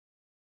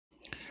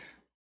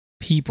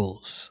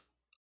peoples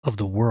of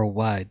the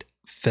worldwide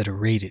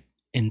federated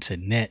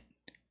internet.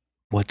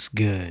 What's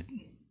good?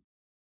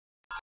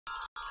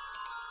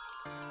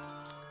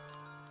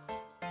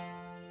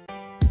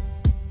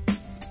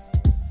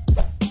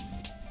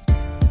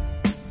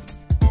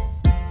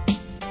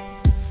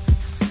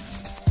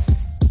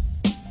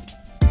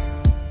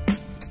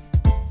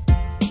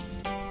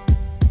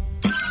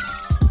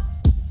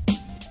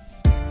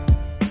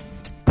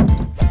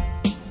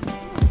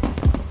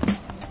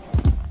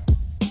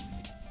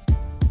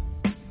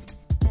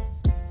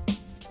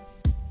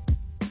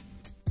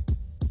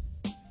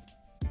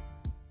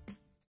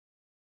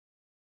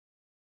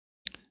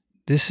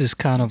 This is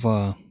kind of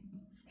a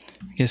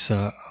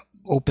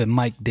open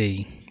mic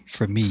day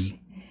for me.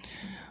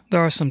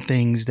 There are some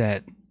things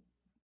that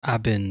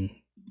I've been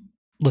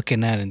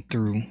looking at and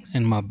through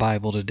in my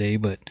Bible today,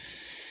 but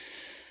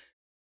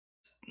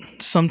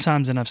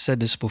sometimes, and I've said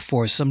this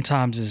before,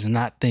 sometimes it's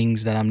not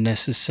things that I'm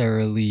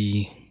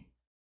necessarily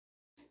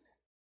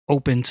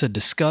open to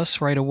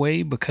discuss right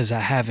away because I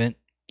haven't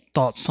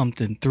thought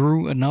something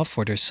through enough,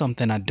 or there's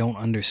something I don't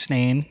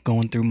understand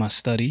going through my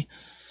study.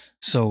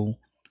 So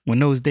when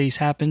those days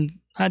happen,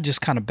 I just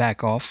kind of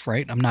back off,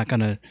 right? I'm not going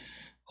to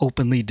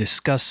openly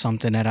discuss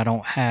something that I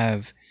don't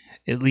have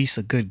at least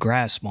a good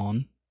grasp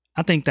on.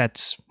 I think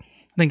that's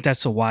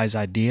a wise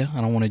idea.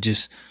 I don't want to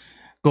just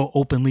go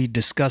openly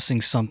discussing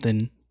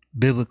something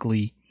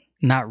biblically,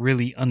 not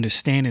really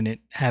understanding it,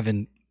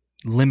 having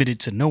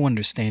limited to no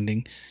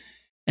understanding,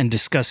 and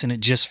discussing it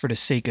just for the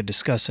sake of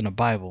discussing a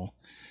Bible,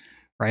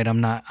 right? I'm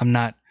not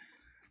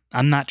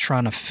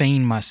trying to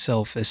feign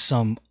myself as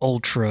some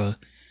ultra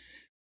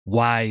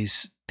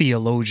wise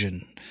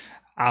theologian.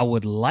 I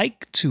would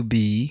like to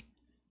be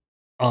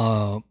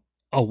a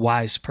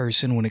wise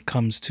person when it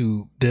comes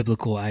to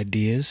biblical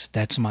ideas.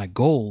 That's my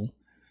goal,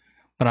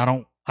 but I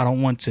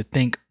don't want to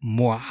think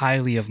more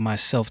highly of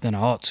myself than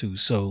I ought to.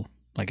 So,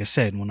 like I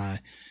said, when I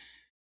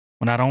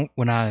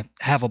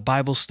have a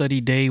Bible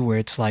study day where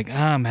it's like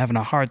I'm having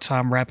a hard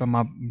time wrapping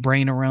my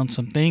brain around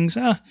some things,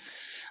 I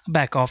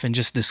back off and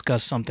just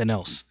discuss something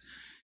else.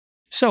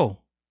 So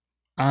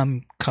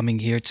I'm coming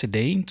here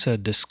today to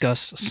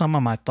discuss some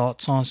of my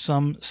thoughts on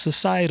some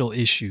societal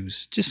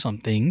issues, just some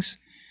things.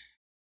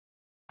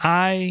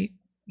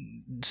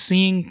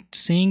 Seeing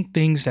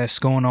things that's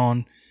going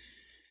on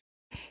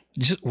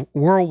just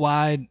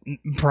worldwide,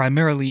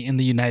 primarily in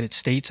the United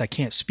States. I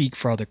can't speak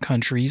for other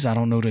countries. I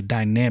don't know the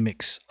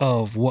dynamics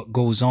of what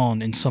goes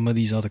on in some of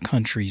these other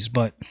countries,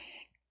 but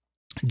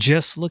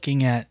just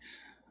looking at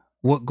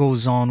what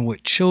goes on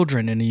with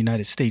children in the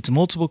United States,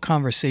 multiple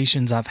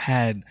conversations I've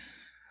had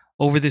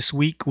over this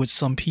week with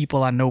some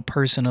people I know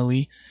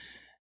personally,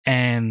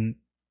 and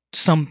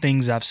some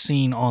things I've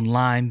seen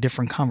online,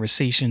 different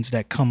conversations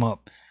that come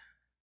up.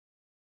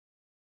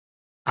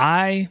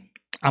 I'm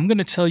going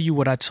to tell you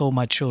what I told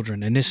my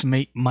children, and this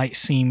might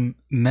seem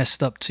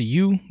messed up to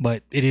you,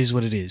 but it is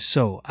what it is.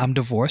 So I'm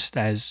divorced,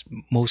 as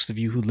most of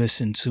you who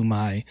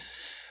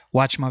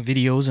watch my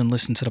videos and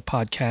listen to the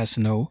podcast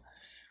know.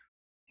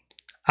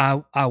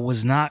 I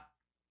was not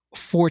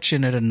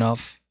fortunate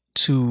enough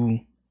to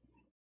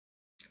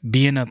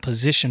be in a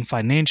position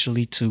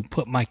financially to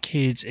put my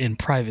kids in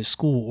private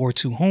school or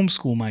to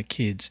homeschool my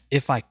kids.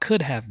 If I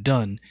could have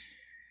done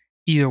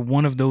either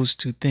one of those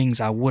two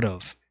things, I would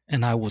have.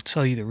 And I will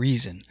tell you the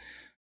reason.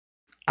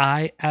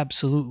 I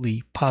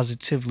absolutely,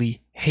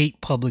 positively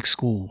hate public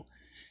school.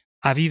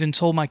 I've even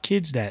told my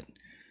kids that.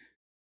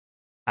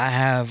 I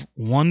have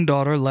one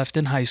daughter left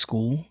in high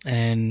school,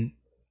 and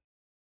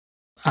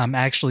I'm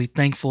actually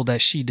thankful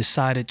that she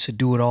decided to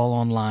do it all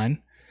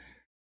online.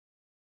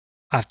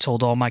 I've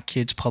told all my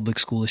kids public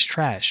school is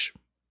trash.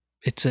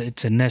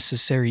 It's a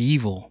necessary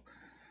evil.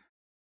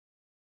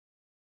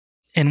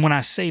 And when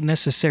I say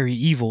necessary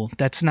evil,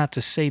 that's not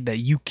to say that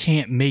you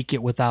can't make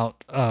it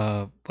without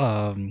a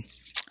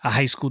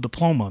high school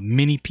diploma.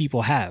 Many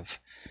people have.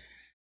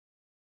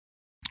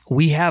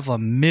 We have a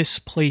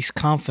misplaced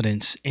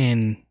confidence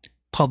in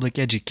public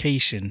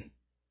education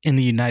in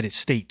the United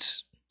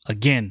States.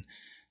 Again,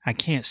 I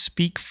can't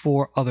speak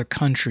for other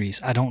countries.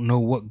 I don't know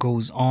what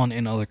goes on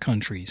in other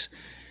countries.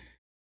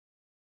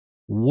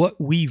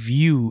 What we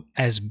view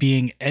as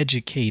being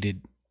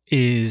educated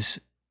is,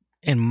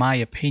 in my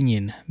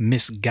opinion,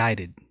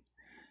 misguided.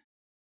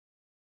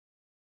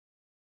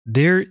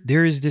 There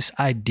is this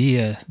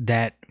idea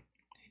that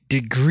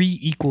degree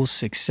equals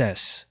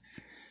success.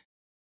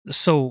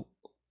 So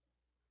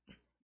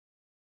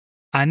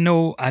I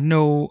know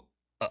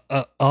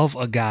of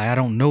a guy. I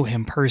don't know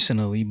him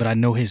personally, but I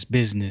know his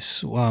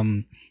business.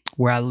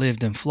 Where I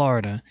lived in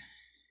Florida,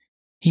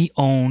 he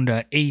owned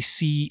a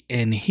AC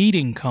and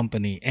heating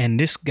company, and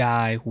this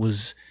guy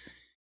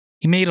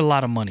he made a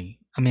lot of money.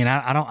 I mean,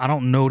 I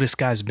don't know this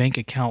guy's bank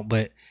account,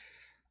 but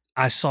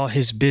I saw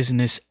his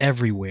business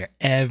everywhere.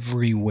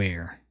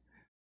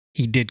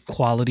 He did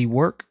quality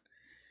work.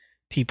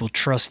 People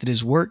trusted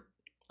his work.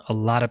 A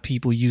lot of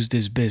people used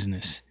his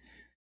business.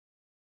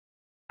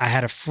 I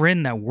had a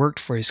friend that worked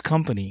for his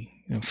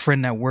company, a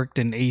friend that worked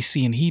in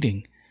AC and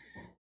heating,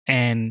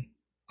 and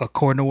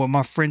according to what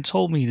my friend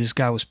told me, this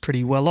guy was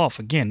pretty well off.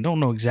 Again, don't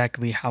know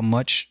exactly how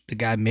much the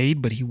guy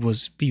made, but he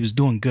was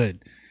doing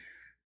good.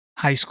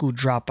 High school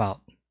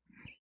dropout.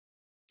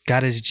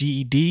 Got his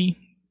GED,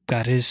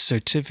 got his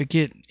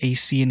certificate,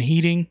 AC and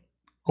heating,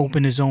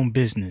 opened his own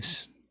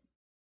business.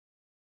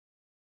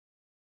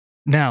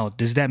 Now,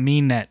 does that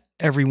mean that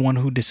everyone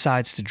who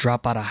decides to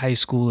drop out of high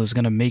school is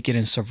going to make it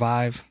and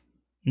survive?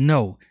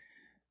 No,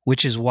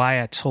 which is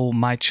why I told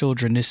my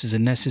children this is a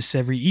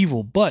necessary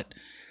evil. But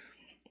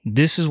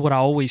this is what I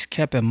always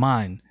kept in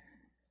mind.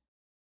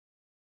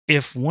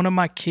 If one of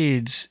my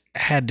kids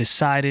had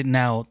decided,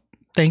 now,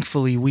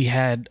 thankfully, we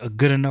had a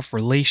good enough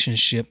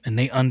relationship and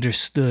they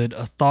understood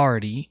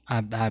authority.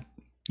 I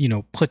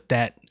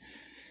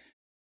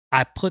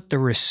put the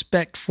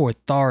respect for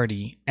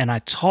authority, and I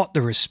taught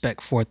the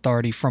respect for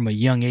authority from a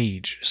young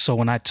age. So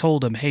when I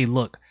told them, hey,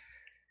 look,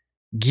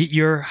 get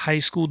your high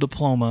school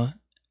diploma,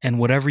 and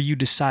whatever you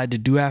decide to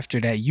do after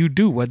that, you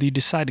do. Whether you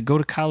decide to go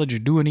to college or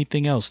do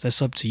anything else,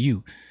 that's up to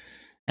you.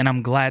 And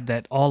I'm glad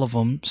that all of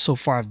them so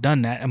far have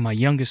done that. And my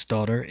youngest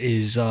daughter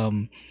is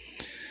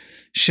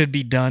should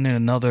be done in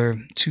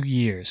another 2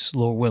 years,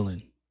 Lord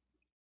willing.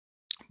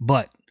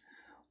 But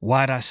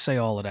why'd I say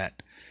all of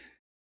that?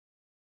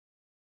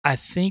 I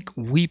think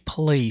we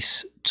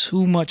place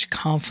too much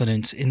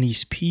confidence in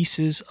these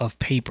pieces of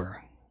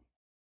paper.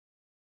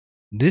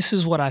 This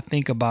is what I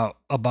think about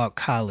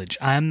college.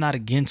 I am not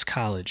against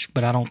college,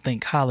 but I don't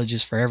think college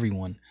is for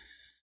everyone.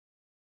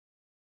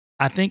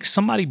 I think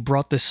somebody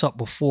brought this up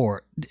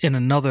before in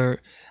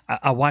another.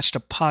 I watched a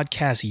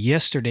podcast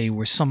yesterday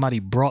where somebody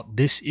brought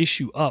this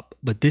issue up,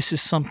 but this is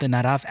something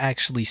that I've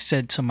actually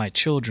said to my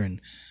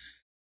children.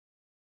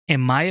 In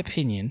my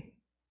opinion,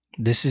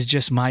 this is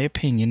just my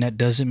opinion. That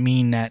doesn't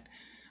mean that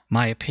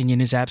my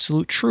opinion is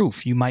absolute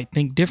truth. You might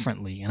think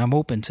differently, and I'm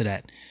open to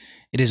that.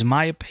 It is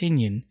my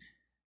opinion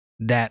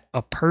that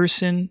a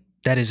person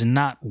that is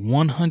not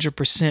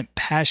 100%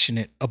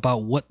 passionate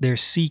about what they're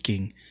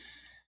seeking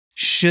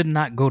should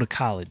not go to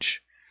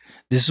college.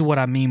 This is what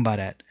I mean by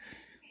that.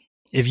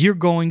 If you're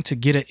going to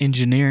get an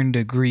engineering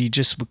degree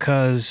just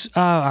because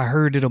I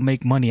heard it'll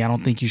make money, I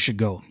don't think you should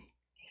go.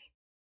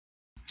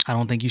 I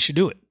don't think you should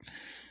do it.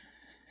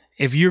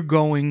 If you're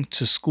going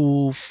to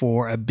school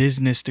for a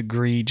business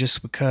degree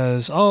just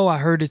because, I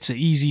heard it's an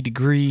easy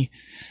degree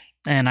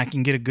and I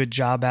can get a good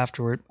job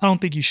afterward, I don't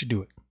think you should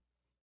do it.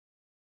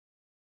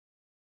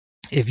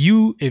 If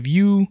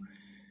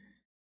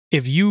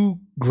you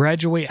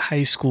graduate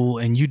high school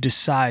and you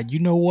decide, you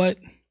know what,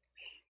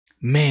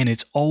 man,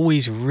 it's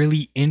always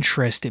really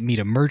interested me,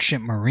 the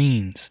Merchant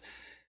Marines.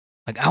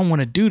 Like, I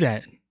want to do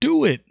that.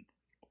 Do it.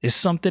 It's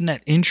something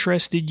that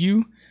interested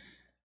you.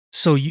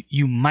 So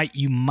you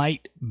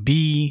might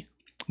be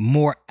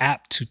more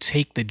apt to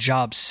take the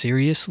job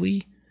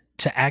seriously,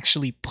 to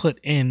actually put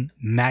in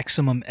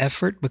maximum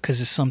effort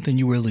because it's something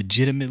you were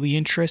legitimately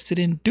interested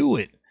in. Do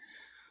it.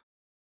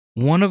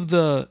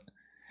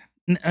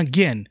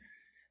 Again,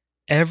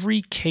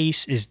 every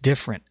case is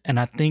different. And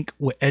I think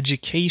with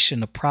education,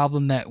 the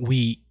problem that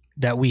we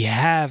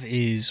have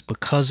is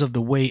because of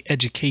the way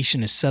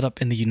education is set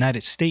up in the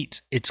United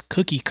States, it's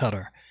cookie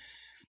cutter.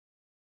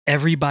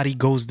 Everybody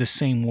goes the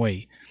same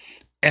way.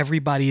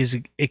 Everybody is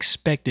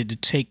expected to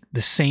take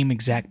the same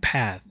exact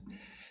path.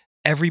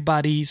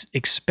 Everybody's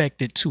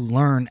expected to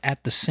learn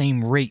at the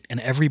same rate, and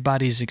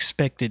everybody's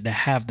expected to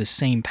have the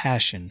same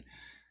passion.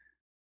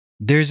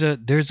 There's a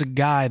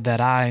guy that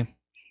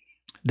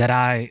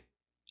I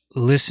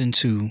listen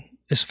to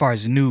as far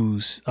as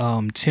news,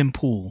 Tim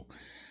Pool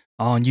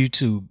on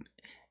YouTube.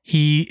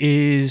 He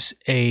is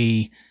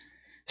a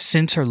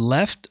center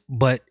left,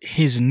 but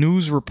his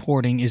news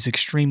reporting is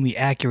extremely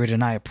accurate,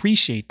 and I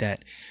appreciate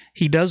that.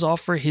 He does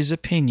offer his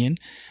opinion,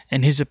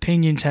 and his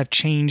opinions have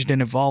changed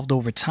and evolved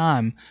over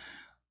time.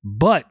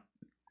 But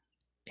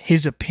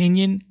his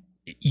opinion,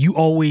 you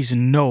always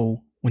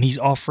know when he's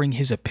offering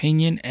his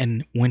opinion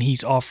and when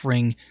he's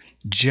offering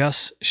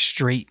just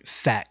straight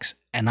facts.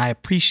 And I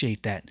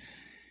appreciate that.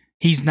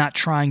 He's not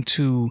trying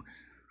to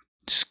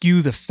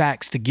skew the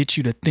facts to get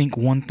you to think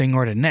one thing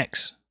or the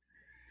next.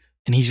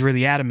 And he's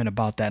really adamant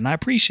about that. And I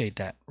appreciate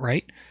that,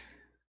 right?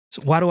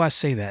 So why do I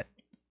say that?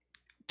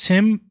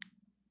 Tim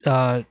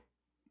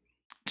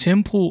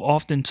Pool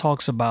often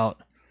talks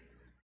about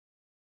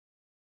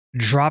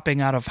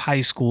dropping out of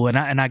high school. And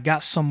I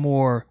got some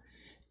more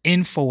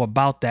info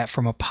about that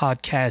from a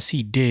podcast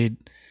he did.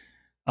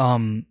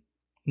 I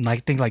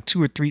think like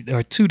 2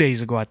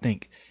 days ago, I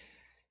think.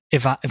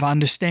 If I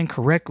understand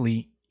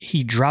correctly,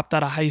 he dropped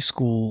out of high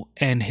school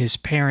and his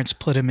parents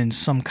put him in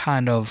some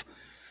kind of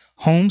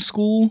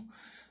homeschool.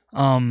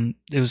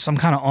 It was some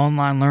kind of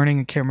online learning.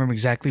 I can't remember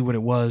exactly what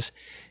it was.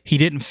 He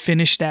didn't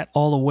finish that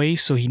all the way.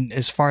 So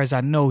as far as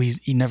I know,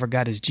 he never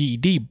got his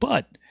GED,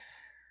 but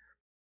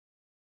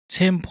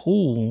Tim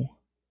Pool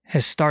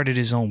has started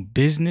his own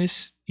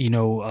business,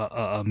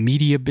 a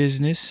media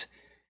business,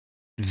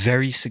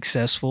 very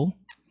successful,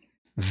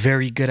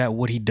 very good at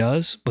what he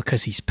does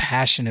because he's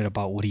passionate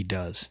about what he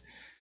does.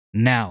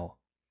 Now,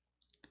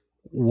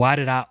 why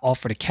did I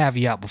offer the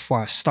caveat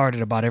before I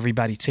started about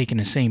everybody taking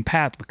the same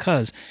path?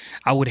 Because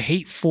I would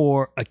hate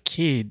for a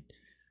kid,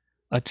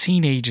 a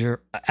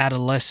teenager, an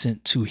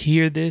adolescent to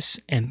hear this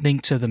and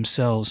think to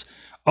themselves,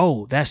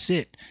 oh, that's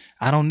it.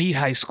 I don't need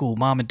high school.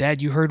 Mom and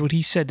dad, you heard what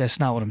he said. That's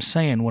not what I'm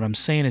saying. What I'm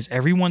saying is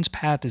everyone's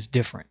path is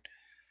different.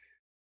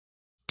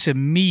 To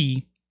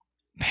me,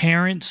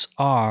 parents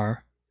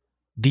are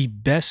the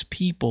best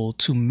people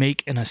to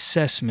make an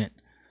assessment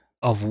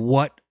of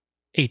what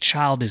a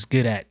child is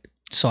good at.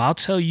 So I'll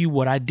tell you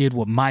what I did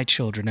with my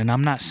children, and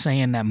I'm not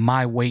saying that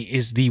my way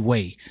is the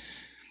way.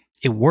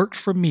 It worked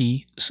for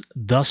me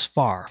thus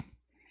far.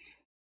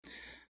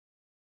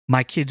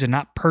 My kids are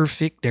not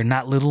perfect. They're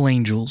not little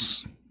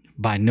angels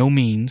by no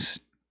means.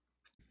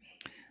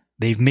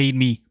 They've made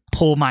me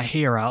pull my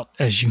hair out,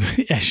 as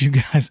you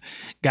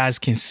guys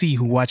can see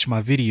who watch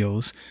my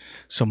videos.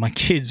 So my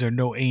kids are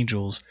no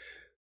angels.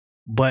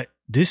 But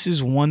this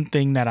is one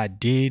thing that I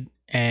did,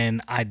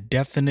 and I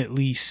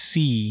definitely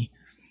see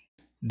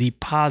the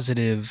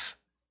positive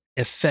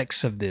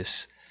effects of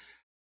this.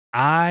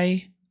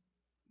 I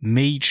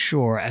made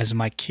sure as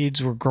my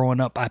kids were growing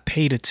up, I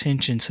paid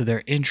attention to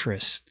their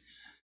interests.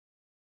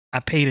 I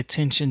paid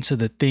attention to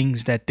the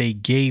things that they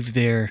gave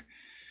their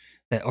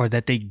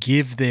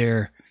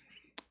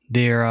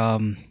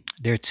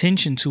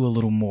attention to a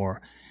little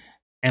more.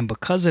 And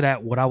because of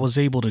that, what I was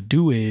able to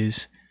do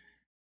is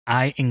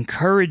I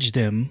encouraged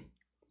them,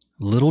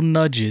 little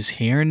nudges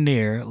here and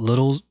there,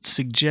 little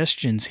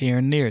suggestions here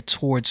and there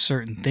towards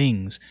certain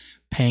things,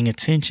 paying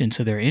attention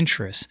to their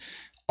interests.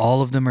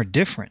 All of them are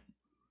different.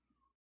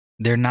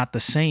 They're not the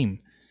same.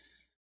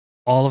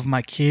 All of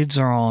my kids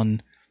are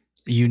on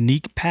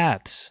unique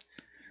paths.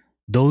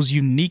 Those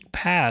unique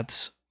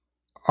paths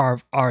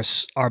are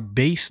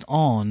based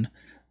on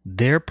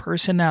their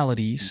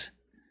personalities,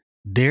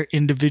 their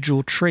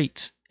individual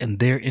traits, and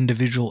their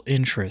individual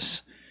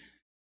interests.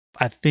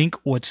 I think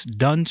what's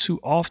done too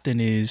often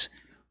is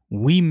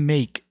we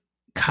make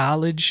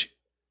college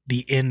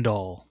the end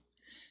all.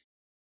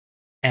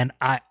 And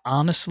I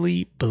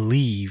honestly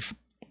believe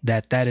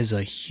that that is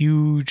a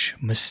huge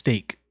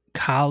mistake.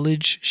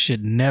 College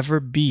should never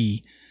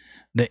be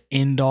the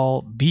end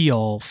all be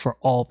all for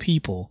all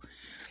people.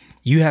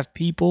 You have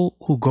people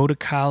who go to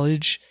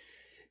college,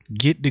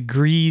 get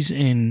degrees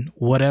in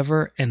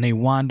whatever, and they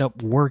wind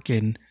up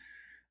working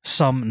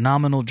some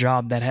nominal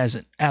job that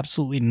has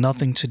absolutely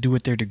nothing to do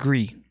with their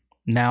degree.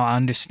 Now, I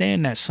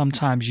understand that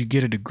sometimes you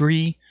get a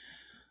degree,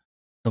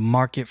 the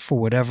market for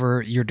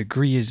whatever your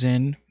degree is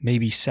in may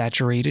be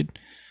saturated.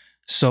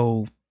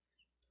 So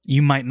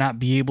you might not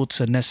be able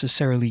to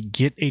necessarily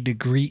get a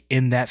degree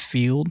in that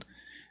field,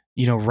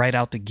 right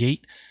out the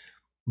gate.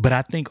 But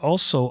I think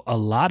also a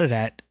lot of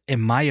that,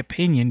 in my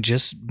opinion,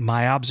 just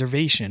my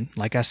observation,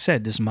 like I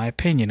said, this is my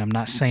opinion. I'm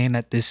not saying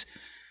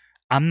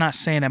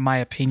that my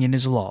opinion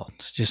is law.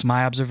 It's just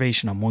my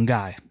observation. I'm one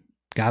guy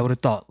with a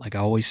thought, like I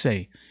always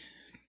say.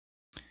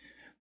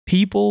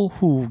 People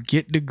who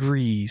get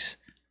degrees,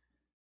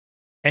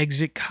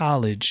 exit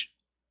college,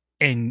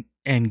 and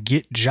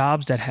get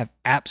jobs that have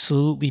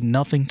absolutely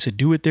nothing to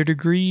do with their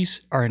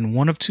degrees are in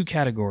one of two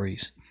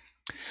categories.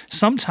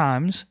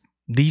 Sometimes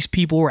these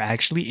people were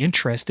actually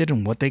interested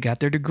in what they got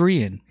their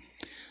degree in.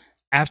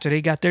 After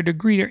they got their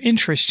degree, their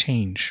interests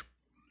change.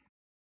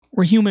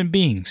 We're human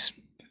beings,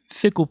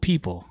 fickle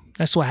people.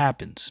 That's what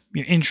happens.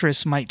 Your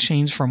interests might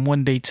change from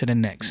one day to the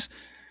next.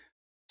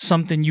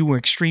 Something you were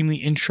extremely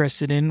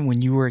interested in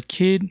when you were a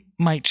kid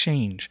might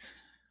change.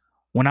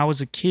 When I was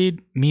a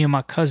kid, me and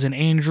my cousin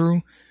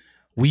Andrew,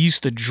 we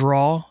used to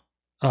draw.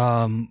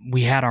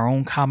 We had our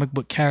own comic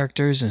book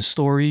characters and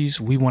stories.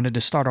 We wanted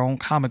to start our own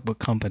comic book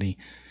company.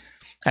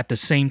 At the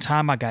same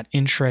time, I got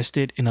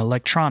interested in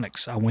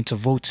electronics. I went to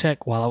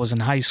Votech while I was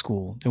in high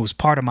school. It was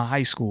part of my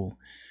high school.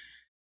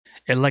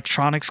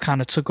 Electronics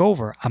kind of took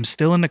over. I'm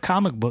still into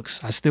comic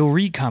books. I still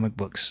read comic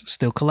books,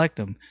 still collect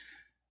them.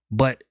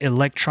 But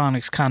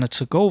electronics kind of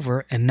took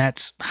over, and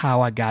that's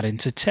how I got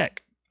into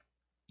tech.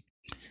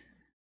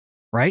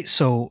 Right?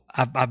 So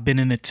I've been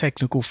in the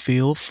technical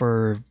field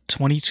for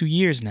 22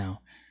 years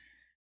now.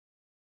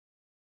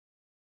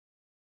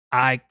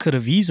 I could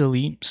have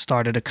easily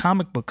started a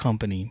comic book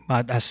company.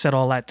 I said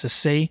all that to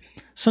say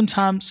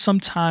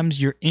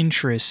sometimes your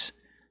interests,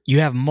 you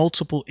have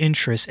multiple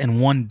interests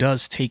and one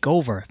does take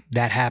over.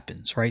 That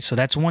happens, right? So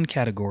that's one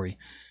category.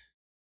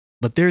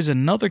 But there's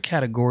another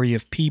category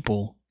of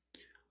people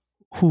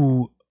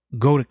who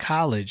go to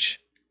college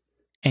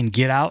and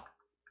get out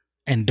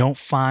and don't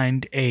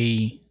find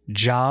a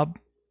job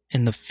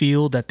in the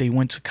field that they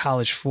went to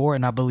college for.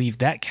 And I believe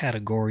that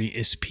category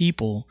is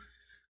people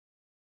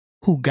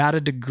who got a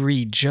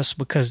degree just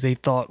because they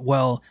thought,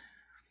 well,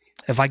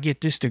 if I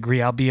get this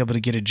degree, I'll be able to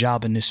get a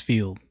job in this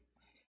field.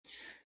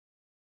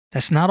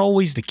 That's not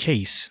always the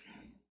case.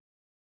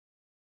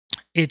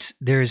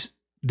 There's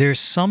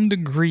some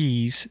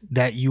degrees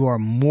that you are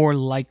more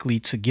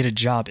likely to get a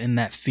job in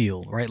that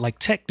field, right? Like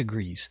tech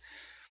degrees.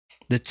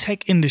 The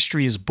tech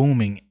industry is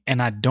booming, and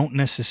I don't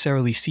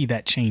necessarily see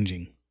that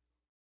changing.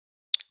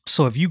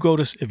 So if you go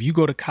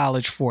to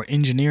college for an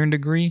engineering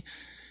degree,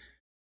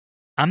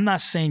 I'm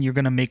not saying you're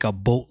going to make a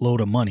boatload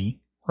of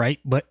money, right?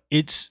 But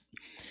it's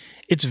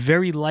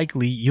very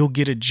likely you'll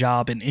get a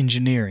job in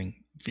engineering.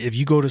 If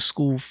you go to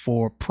school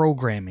for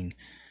programming,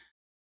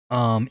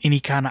 any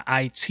kind of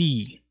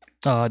IT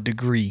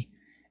degree,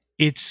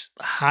 it's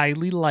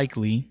highly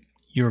likely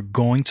you're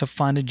going to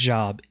find a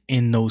job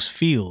in those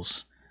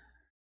fields.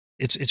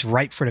 It's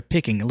ripe for the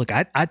picking. Look,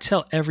 I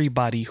tell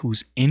everybody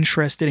who's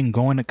interested in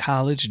going to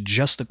college,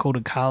 just to go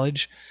to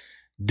college,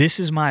 this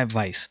is my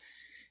advice.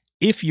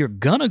 If you're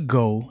gonna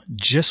go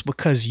just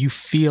because you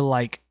feel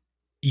like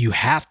you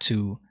have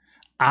to,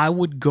 I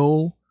would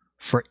go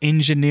for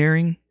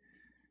engineering,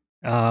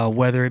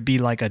 whether it be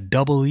like a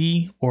double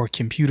E or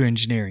computer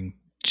engineering.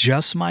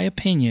 Just my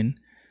opinion.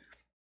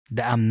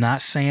 I'm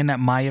not saying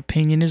that my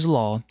opinion is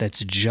law.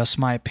 That's just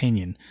my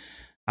opinion.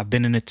 I've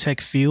been in the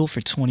tech field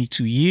for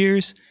 22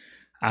 years.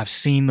 I've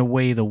seen the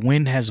way the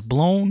wind has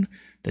blown.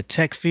 The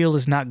tech field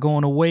is not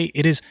going away.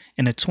 It is,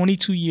 in the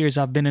 22 years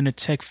I've been in the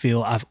tech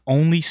field, I've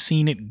only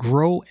seen it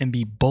grow and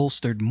be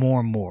bolstered more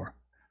and more.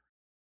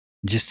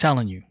 Just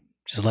telling you,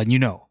 just letting you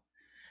know.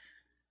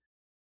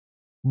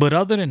 But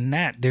other than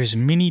that, there's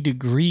many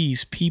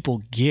degrees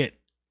people get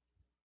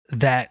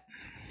that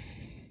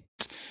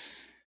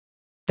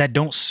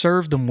don't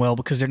serve them well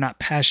because they're not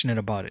passionate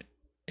about it.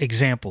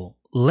 Example,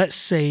 let's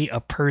say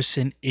a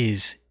person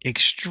is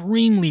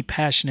extremely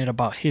passionate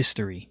about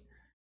history.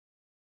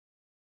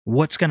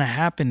 What's going to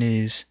happen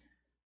is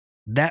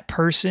that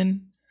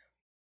person,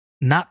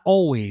 not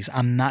always,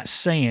 I'm not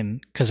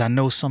saying, because I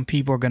know some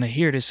people are going to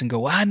hear this and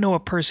go, well, I know a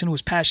person who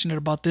was passionate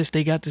about this,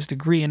 they got this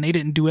degree and they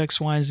didn't do X,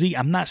 Y, and Z.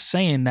 I'm not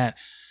saying that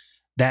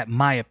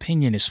my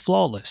opinion is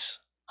flawless.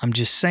 I'm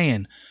just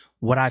saying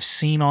what I've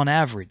seen on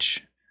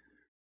average,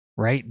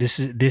 right? This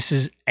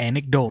is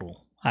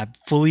anecdotal. I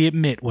fully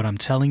admit what I'm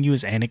telling you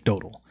is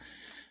anecdotal.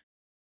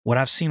 What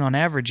I've seen on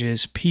average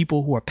is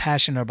people who are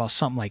passionate about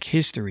something like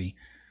history.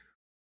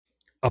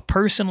 A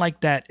person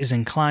like that is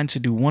inclined to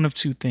do one of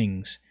two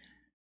things.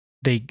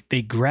 They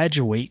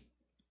graduate.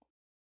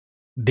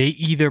 They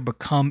either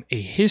become a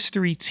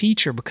history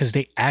teacher because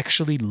they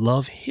actually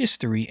love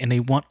history and they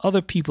want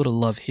other people to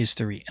love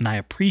history. And I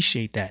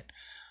appreciate that.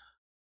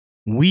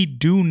 We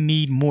do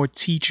need more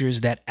teachers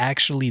that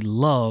actually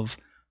love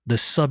the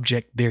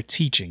subject they're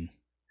teaching.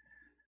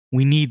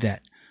 We need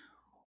that.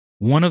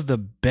 One of the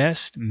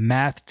best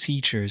math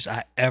teachers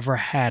I ever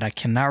had, I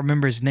cannot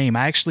remember his name.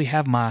 I actually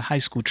have my high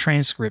school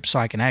transcript so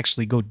I can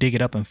actually go dig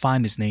it up and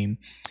find his name.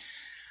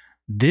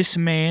 This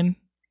man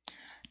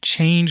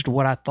changed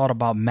what I thought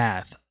about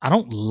math. I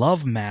don't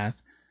love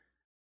math,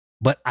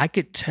 but I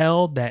could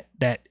tell that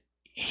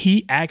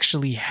he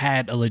actually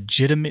had a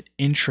legitimate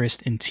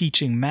interest in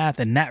teaching math,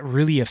 and that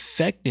really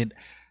affected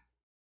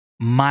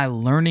my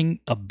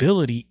learning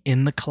ability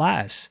in the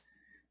class.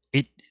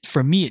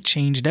 For me, it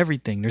changed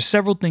everything. There's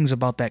several things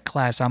about that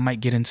class. I might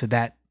get into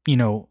that,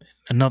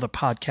 another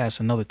podcast,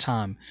 another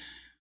time.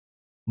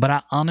 But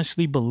I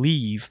honestly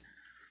believe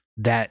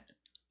that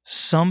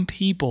some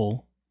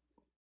people,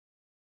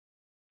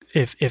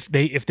 if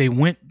they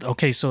went,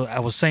 okay, so I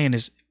was saying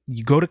is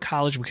you go to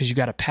college because you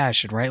got a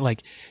passion, right?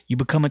 Like you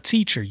become a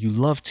teacher, you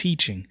love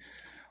teaching,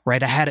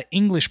 right? I had an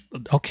English,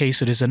 okay,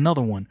 so there's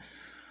another one.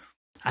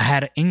 I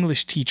had an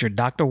English teacher,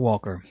 Dr.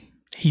 Walker.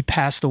 He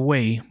passed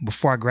away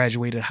before I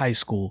graduated high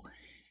school.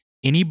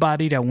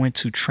 Anybody that went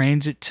to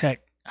Transit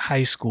Tech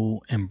High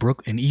School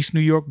in East New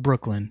York,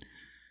 Brooklyn,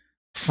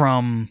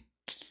 from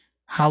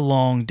how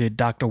long did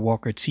Dr.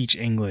 Walker teach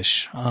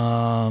English?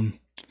 And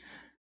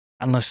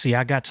let's see,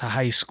 I got to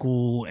high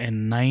school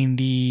in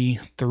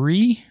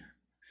 93.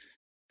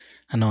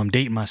 I know I'm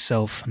dating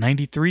myself,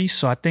 93.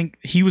 So I think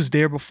he was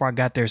there before I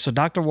got there. So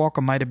Dr.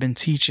 Walker might have been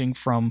teaching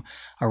from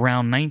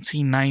around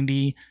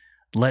 1990,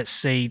 let's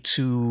say,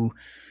 to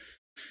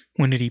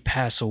when did he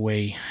pass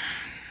away?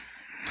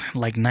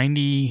 Like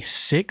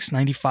 96,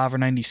 95 or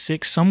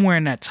 96, somewhere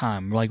in that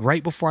time, like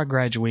right before I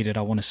graduated,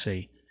 I want to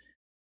say.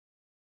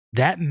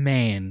 That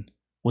man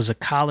was a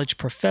college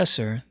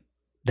professor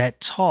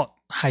that taught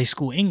high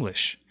school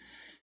English.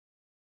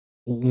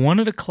 One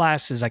of the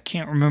classes, I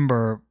can't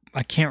remember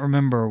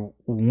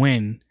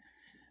when,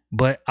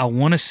 but I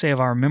want to say, if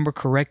I remember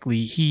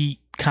correctly,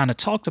 he kind of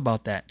talked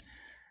about that.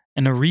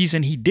 And the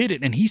reason he did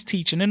it, and he's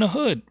teaching in the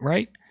hood,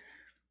 right?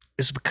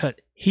 Is because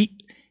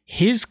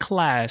his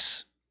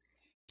class,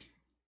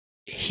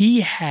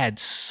 he had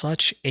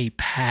such a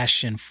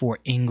passion for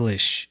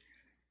English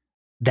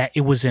that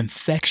it was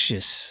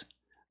infectious.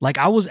 Like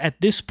I was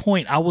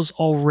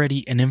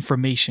already an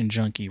information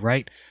junkie,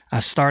 right?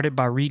 I started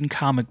by reading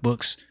comic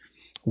books,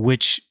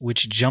 which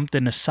jumped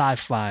into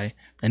sci-fi,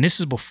 and this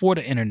is before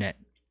the internet.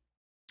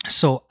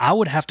 So I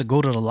would have to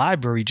go to the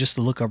library just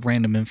to look up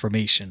random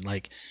information.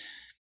 Like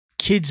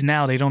kids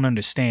now, they don't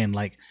understand.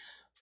 Like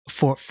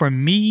for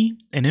me,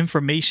 an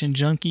information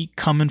junkie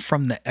coming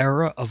from the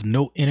era of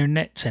no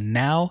internet to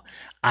now,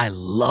 I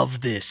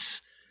love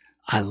this.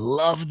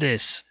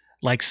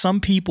 Like some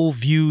people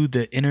view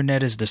the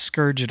internet as the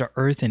scourge of the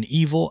earth and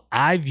evil.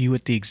 I view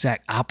it the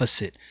exact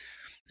opposite.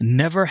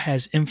 Never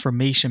has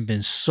information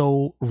been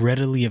so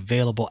readily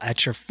available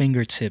at your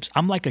fingertips.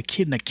 I'm like a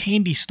kid in a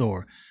candy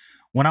store.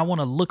 When I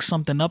want to look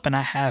something up and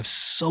I have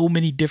so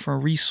many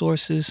different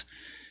resources,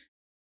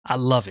 I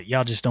love it.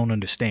 Y'all just don't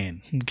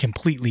understand. I'm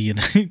completely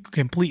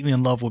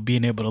in love with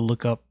being able to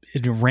look up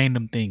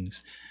random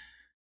things.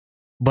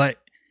 But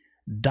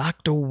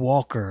Dr.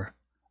 Walker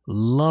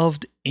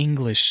loved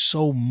English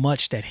so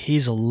much that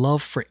his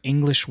love for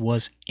English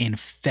was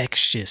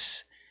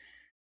infectious.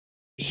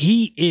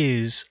 He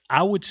is,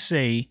 I would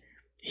say,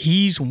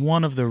 he's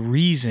one of the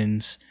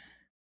reasons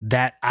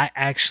that I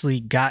actually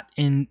got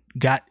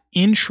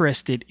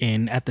interested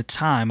in at the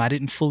time. I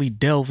didn't fully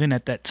delve in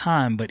at that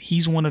time, but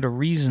he's one of the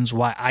reasons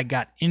why I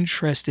got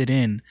interested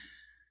in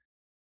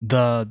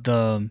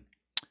the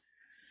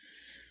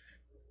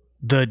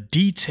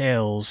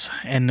details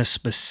and the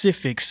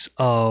specifics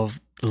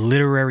of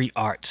literary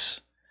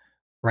arts,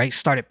 right?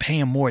 Started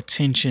paying more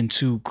attention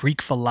to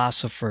Greek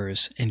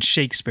philosophers and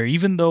Shakespeare,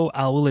 even though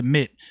I will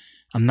admit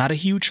I'm not a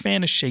huge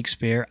fan of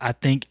Shakespeare. I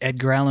think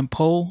Edgar Allan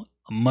Poe,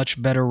 a much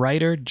better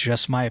writer,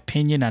 just my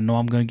opinion. I know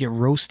I'm going to get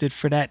roasted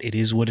for that. It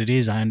is what it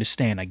is. I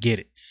understand. I get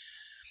it.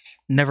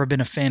 Never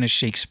been a fan of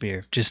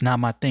Shakespeare, just not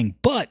my thing.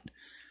 But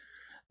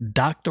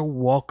Dr.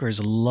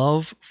 Walker's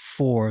love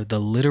for the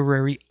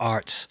literary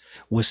arts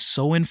was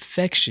so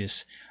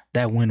infectious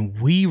that when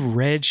we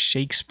read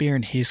Shakespeare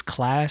in his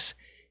class,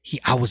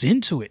 I was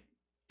into it.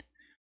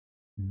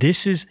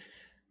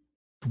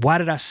 Why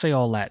did I say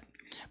all that?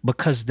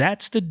 Because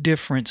that's the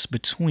difference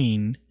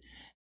between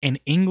an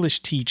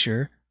English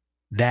teacher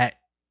that,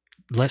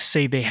 let's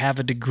say they have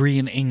a degree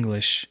in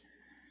English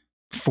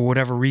for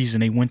whatever reason.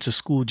 They went to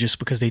school just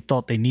because they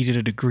thought they needed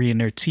a degree in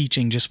their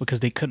teaching, just because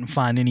they couldn't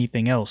find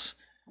anything else.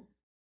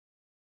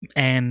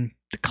 And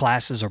the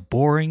classes are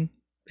boring.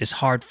 It's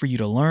hard for you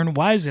to learn.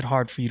 Why is it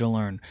hard for you to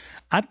learn?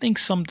 I think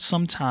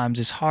sometimes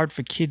it's hard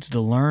for kids to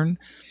learn.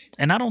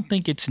 And I don't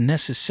think it's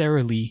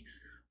necessarily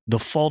the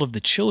fault of the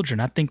children.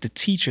 I think the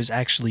teachers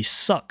actually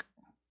suck.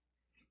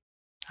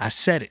 I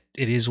said it.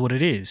 It is what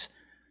it is.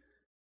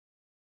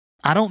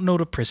 I don't know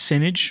the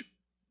percentage,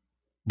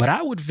 but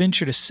I would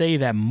venture to say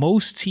that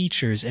most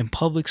teachers in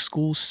public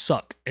schools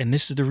suck. And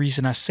this is the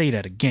reason I say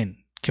that. Again,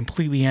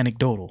 completely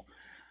anecdotal.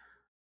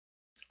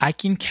 I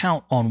can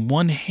count on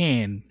one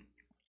hand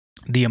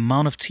the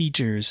amount of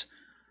teachers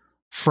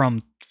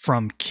from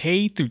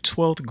K through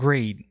 12th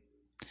grade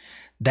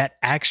that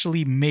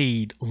actually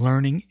made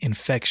learning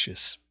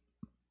infectious.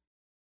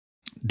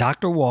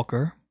 Dr.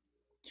 Walker,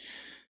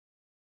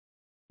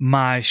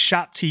 my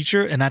shop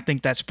teacher, and I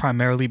think that's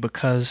primarily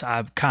because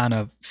I've kind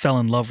of fell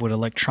in love with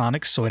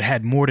electronics, so it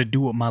had more to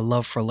do with my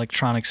love for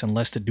electronics and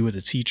less to do with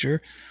the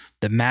teacher.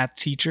 The math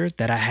teacher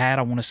that I had,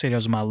 I want to say that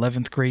was my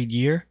 11th grade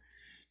year,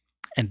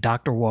 and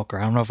Dr. Walker.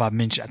 I don't know if I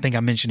think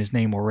I mentioned his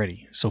name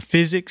already. So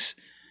physics,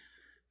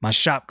 my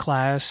shop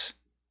class,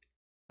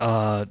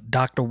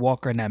 Dr.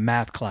 Walker, and that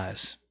math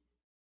class.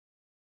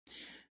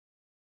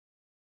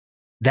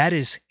 That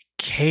is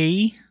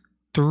K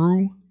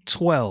through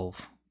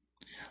 12.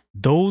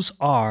 Those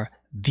are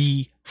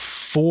the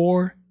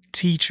 4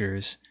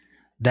 teachers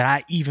that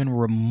I even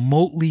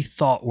remotely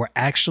thought were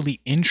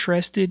actually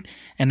interested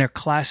and their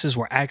classes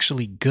were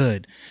actually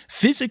good.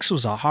 Physics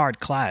was a hard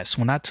class.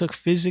 When I took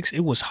physics, it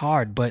was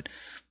hard, but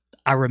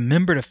I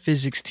remember the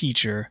physics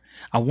teacher.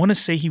 I want to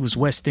say he was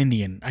West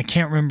Indian. I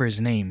can't remember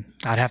his name.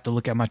 I'd have to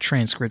look at my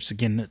transcripts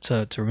again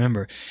to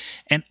remember.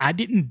 And I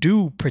didn't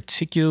do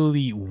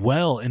particularly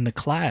well in the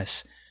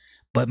class,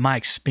 but my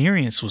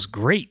experience was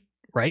great,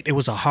 right? It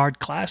was a hard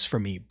class for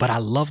me, but I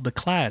loved the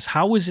class.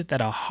 How is it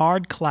that a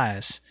hard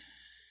class,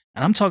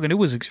 and I'm talking, it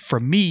was,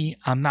 for me,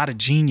 I'm not a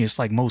genius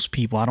like most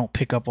people. I don't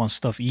pick up on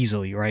stuff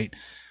easily, right?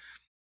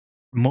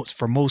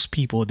 For most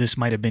people, this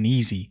might have been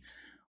easy.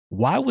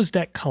 Why was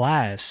that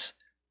class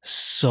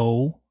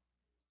so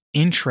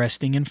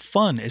interesting and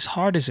fun, as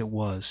hard as it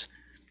was?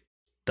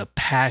 The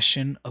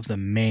passion of the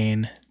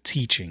man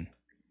teaching.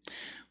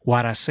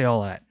 Why'd I say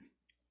all that?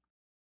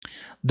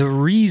 The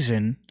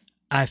reason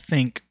I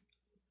think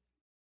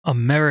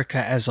America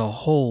as a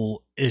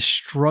whole is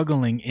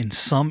struggling in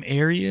some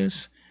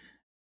areas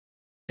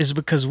is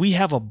because we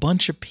have a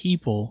bunch of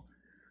people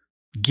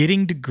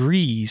getting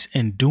degrees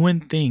and doing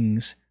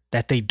things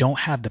that they don't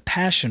have the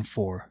passion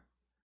for.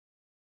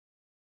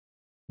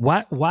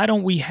 Why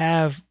don't we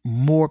have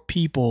more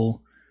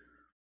people?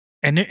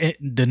 And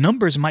the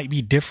numbers might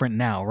be different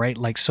now, right?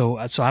 Like, so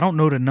I don't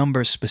know the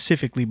numbers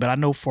specifically, but I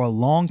know for a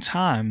long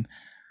time,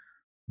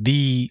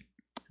 the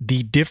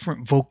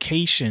different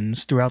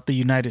vocations throughout the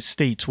United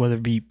States, whether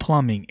it be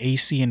plumbing,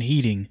 AC and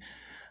heating,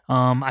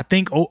 I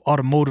think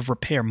automotive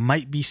repair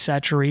might be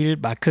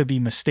saturated, but I could be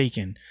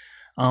mistaken.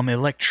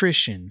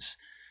 Electricians,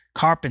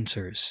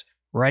 carpenters,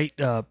 right?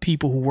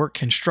 People who work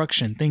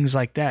construction, things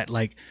like that,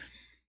 like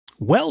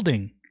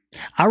welding.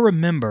 I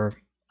remember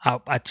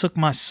I took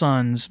my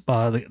sons,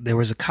 there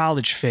was a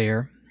college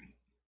fair.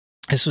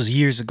 This was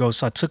years ago.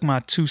 So I took my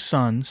 2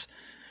 sons.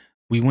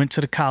 We went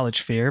to the college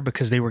fair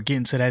because they were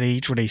getting to that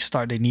age where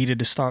they needed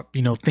to start,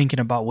 thinking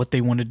about what they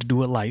wanted to do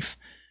with life.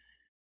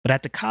 But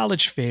at the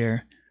college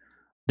fair,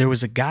 there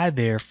was a guy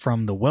there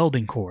from the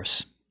welding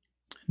course.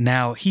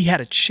 Now, he had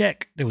a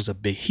check. There was a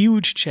big,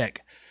 huge check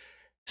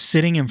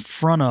sitting in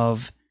front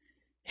of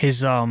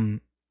his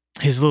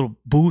little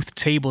booth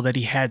table that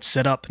he had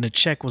set up, and the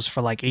check was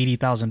for like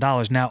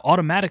 $80,000. Now,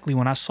 automatically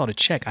when I saw the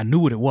check, I knew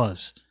what it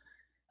was.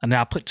 And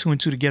I put two and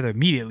two together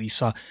immediately.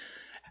 So I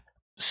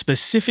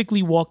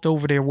specifically walked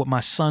over there with my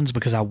sons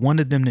because I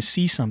wanted them to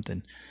see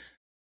something.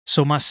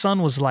 So my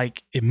son was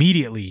like,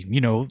 immediately,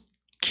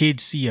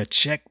 kids see a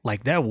check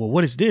like that. Well,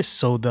 what is this?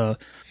 So the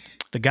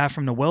guy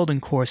from the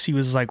welding course, he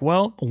was like,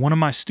 well, one of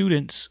my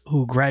students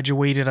who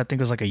graduated, I think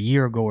it was like a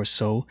year ago or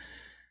so,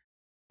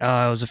 it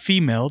was a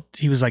female.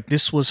 He was like,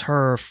 this was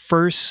her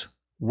first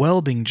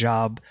welding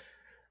job.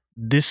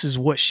 This is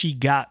what she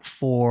got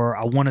for,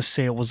 I want to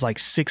say it was like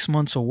 6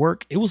 months of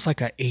work. It was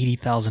like a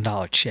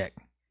 $80,000 check,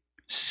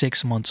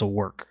 6 months of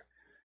work.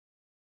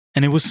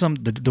 And it was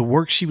the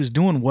work she was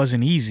doing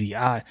wasn't easy.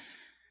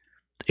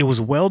 It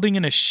was welding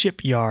in a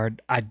shipyard.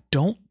 I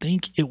don't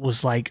think it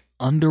was like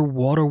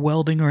underwater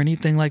welding or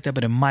anything like that,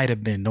 but it might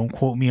have been. Don't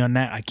quote me on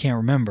that. I can't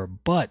remember.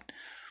 But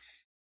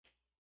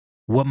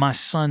what my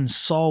son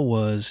saw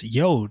was,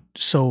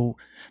 so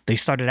they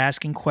started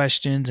asking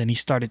questions, and he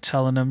started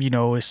telling them,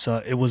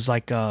 it was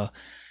like a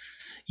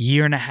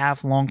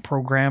 1.5 year long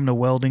program, the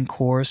welding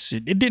course.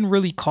 It didn't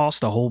really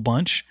cost a whole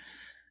bunch.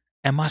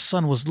 And my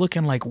son was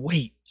looking like,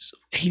 wait,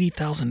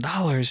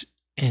 $80,000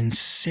 in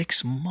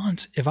 6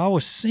 months. If I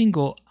was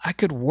single, I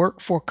could work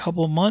for a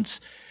couple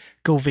months,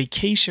 go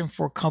vacation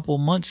for a couple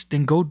months,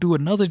 then go do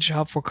another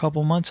job for a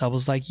couple months. I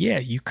was like, yeah,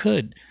 you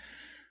could.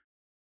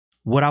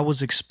 What I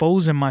was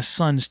exposing my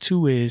sons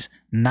to is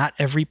not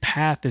every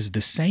path is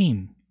the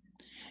same.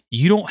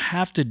 You don't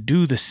have to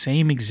do the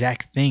same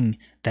exact thing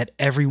that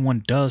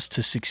everyone does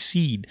to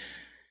succeed.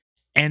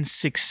 And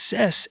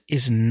success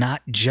is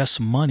not just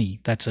money.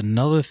 That's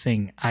another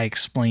thing I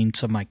explain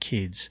to my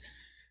kids.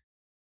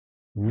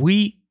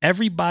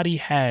 Everybody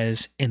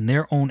has, in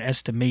their own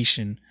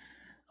estimation,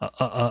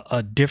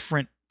 a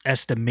different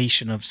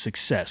estimation of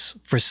success.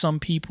 For some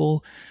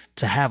people,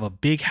 to have a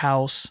big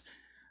house,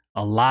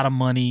 a lot of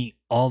money,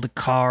 all the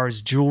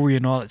cars, jewelry,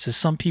 and all that. To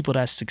some people,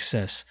 that's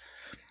success.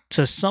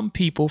 To some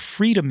people,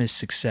 freedom is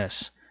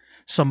success.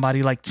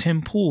 Somebody like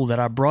Tim Pool that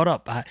I brought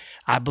up,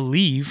 I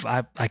believe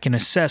I can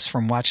assess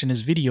from watching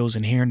his videos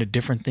and hearing the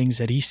different things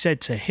that he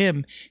said. To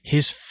him,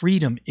 his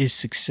freedom is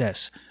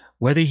success.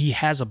 Whether he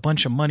has a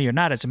bunch of money or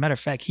not, as a matter of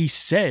fact, he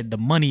said the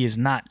money is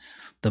not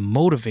the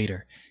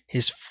motivator.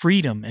 His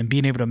freedom and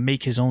being able to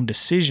make his own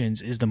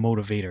decisions is the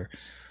motivator.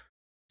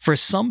 For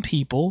some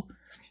people,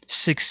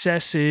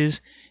 success is,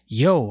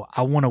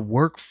 I want to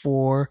work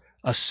for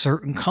a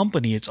certain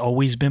company. It's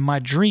always been my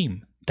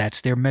dream.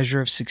 That's their measure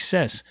of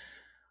success.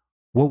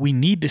 What we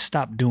need to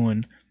stop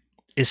doing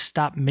is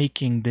stop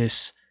making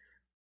this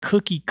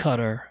cookie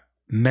cutter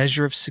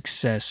measure of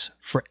success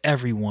for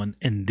everyone.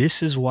 And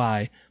this is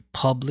why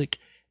public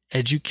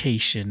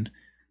education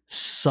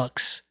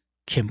sucks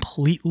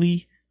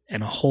completely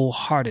and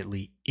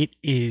wholeheartedly. It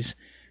is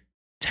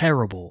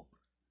terrible.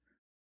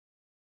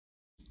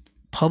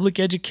 Public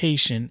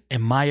education,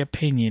 in my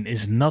opinion,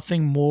 is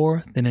nothing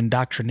more than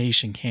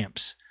indoctrination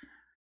camps.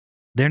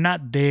 They're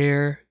not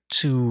there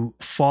to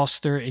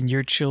foster in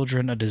your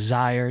children a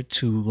desire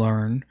to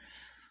learn.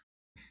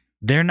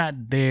 They're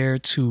not there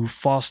to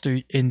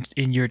foster in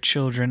your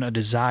children a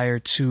desire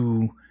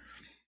to,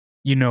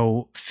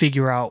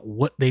 figure out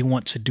what they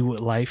want to do with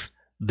life.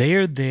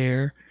 They're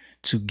there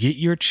to get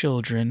your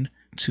children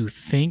to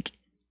think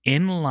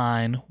in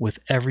line with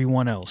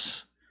everyone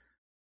else.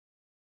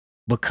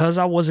 Because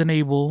I wasn't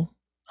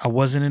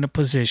in a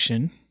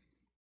position,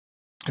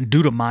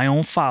 due to my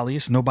own folly,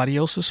 it's nobody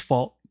else's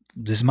fault.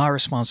 This is my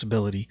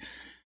responsibility.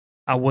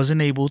 I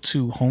wasn't able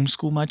to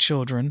homeschool my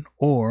children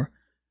or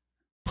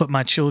put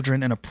my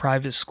children in a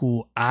private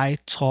school. I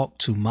talked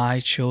to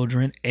my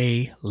children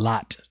a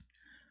lot.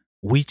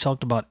 We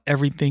talked about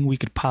everything we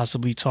could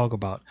possibly talk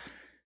about.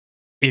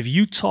 If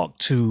you talk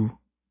to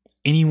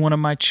any one of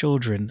my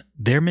children,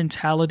 their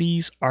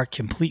mentalities are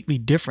completely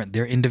different.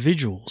 They're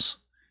individuals.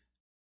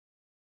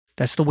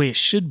 That's the way it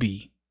should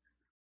be.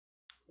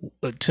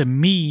 To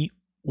me,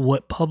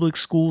 what public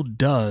school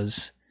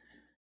does,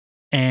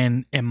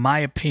 and in my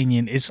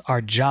opinion, it's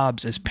our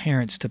jobs as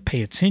parents to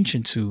pay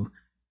attention to.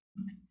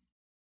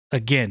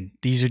 Again,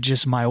 these are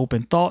just my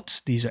open thoughts.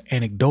 These are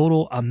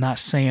anecdotal. I'm not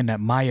saying that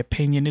my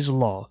opinion is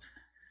law.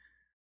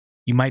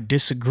 You might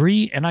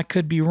disagree, and I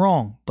could be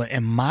wrong. But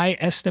in my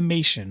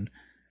estimation,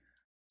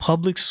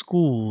 public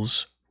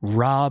schools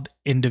rob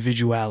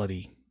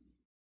individuality,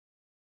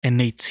 and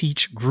they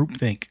teach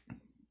groupthink.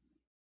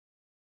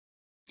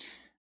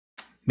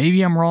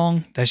 Maybe I'm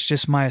wrong. That's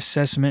just my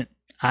assessment.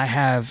 I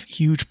have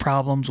huge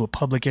problems with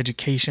public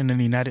education in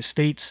the United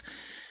States.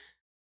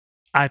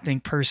 I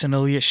think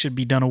personally it should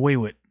be done away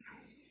with.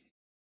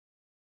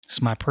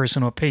 It's my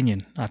personal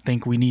opinion. I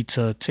think we need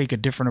to take a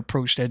different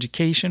approach to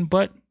education,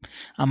 but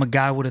I'm a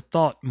guy with a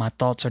thought. My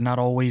thoughts are not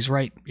always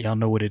right. Y'all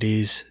know what it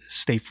is.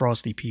 Stay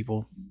frosty,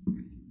 people.